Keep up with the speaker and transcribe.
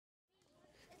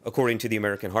According to the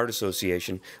American Heart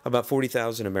Association, about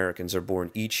 40,000 Americans are born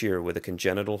each year with a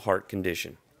congenital heart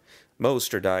condition.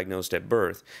 Most are diagnosed at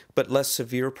birth, but less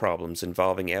severe problems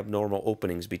involving abnormal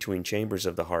openings between chambers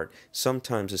of the heart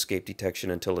sometimes escape detection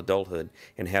until adulthood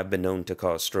and have been known to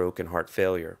cause stroke and heart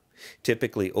failure.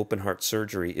 Typically, open heart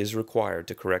surgery is required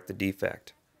to correct the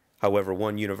defect. However,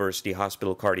 one university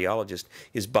hospital cardiologist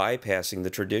is bypassing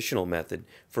the traditional method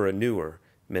for a newer,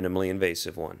 minimally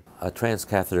invasive one. A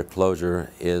transcatheter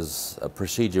closure is a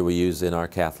procedure we use in our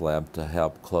cath lab to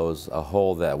help close a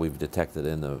hole that we've detected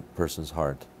in a person's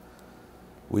heart.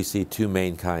 We see two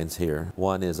main kinds here.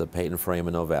 One is a patent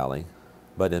foramen ovale,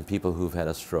 but in people who've had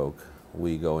a stroke,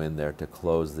 we go in there to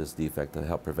close this defect to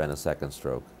help prevent a second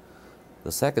stroke.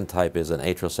 The second type is an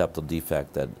atrial septal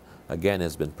defect that, again,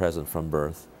 has been present from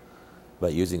birth,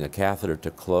 but using a catheter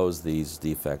to close these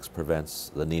defects prevents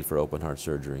the need for open heart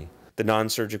surgery. The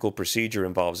non-surgical procedure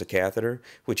involves a catheter,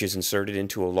 which is inserted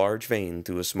into a large vein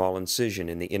through a small incision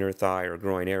in the inner thigh or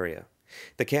groin area.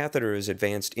 The catheter is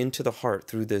advanced into the heart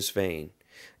through this vein.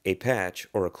 A patch,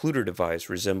 or occluder device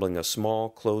resembling a small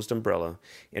closed umbrella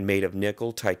and made of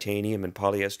nickel, titanium, and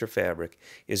polyester fabric,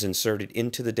 is inserted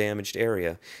into the damaged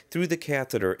area through the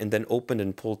catheter and then opened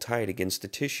and pulled tight against the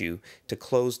tissue to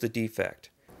close the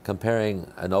defect.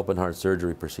 Comparing an open heart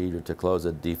surgery procedure to close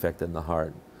a defect in the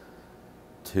heart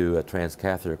to a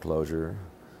transcatheter closure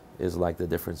is like the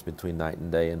difference between night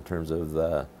and day in terms of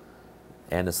the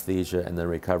anesthesia and the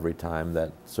recovery time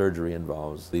that surgery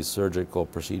involves. These surgical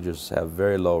procedures have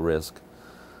very low risk.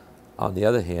 On the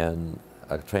other hand,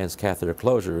 a transcatheter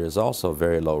closure is also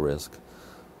very low risk,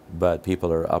 but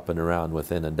people are up and around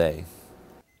within a day.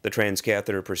 The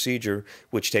transcatheter procedure,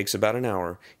 which takes about an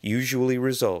hour, usually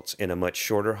results in a much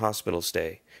shorter hospital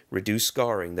stay, reduced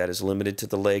scarring that is limited to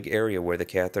the leg area where the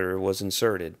catheter was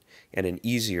inserted, and an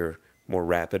easier, more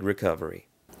rapid recovery.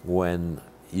 When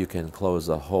you can close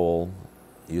a hole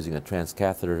using a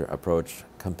transcatheter approach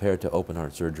compared to open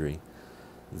heart surgery,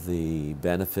 the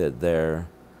benefit there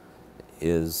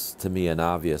is, to me, an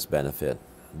obvious benefit,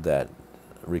 that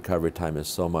recovery time is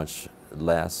so much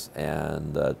less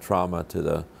and trauma to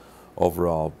the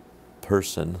overall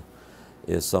person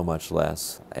is so much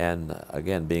less. And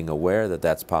again, being aware that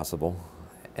that's possible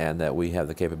and that we have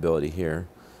the capability here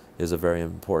is a very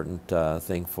important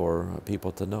thing for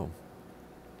people to know.